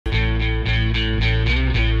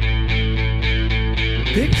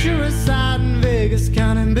Picture us out in Vegas,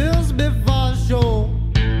 counting bills before the show.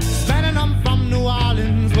 Spending them from New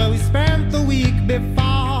Orleans, where we spent the week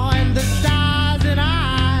before. And the stars in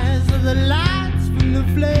our eyes are the lights from the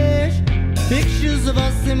flesh. Pictures of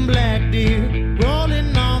us in black, deer,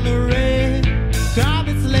 rolling on the red.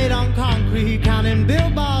 Carpets laid on concrete, counting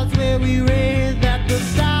billboards where we read that the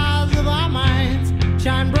stars of our minds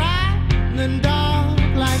shine bright and dark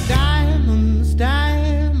like diamonds,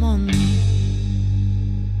 diamonds.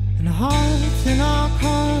 And hearts in our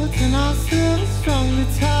courts and our silver strung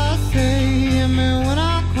guitars say, hear me when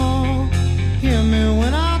I call, hear me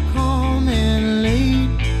when I come in late,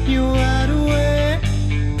 you right away.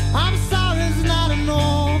 I'm sorry it's not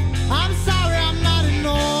enough, I'm sorry I'm not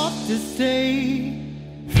enough to stay.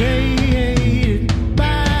 Faded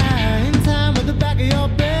by in time with the back of your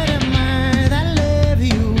bed in mind. I love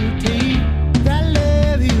you, deep, I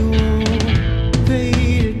love you.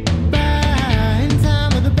 Faded by in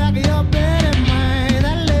time with the back of your bed in mind.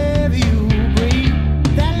 I love you,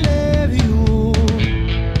 breathe, I love you.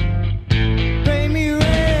 Paint me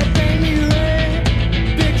red,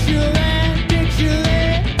 picture that,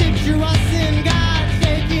 picture us in God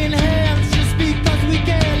shaking hands just because we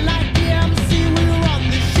can. Like DMC, we run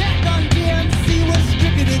the shotgun. DMC was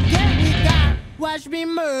stricter to get. We got watch me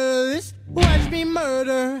murder this, watch me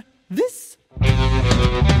murder this.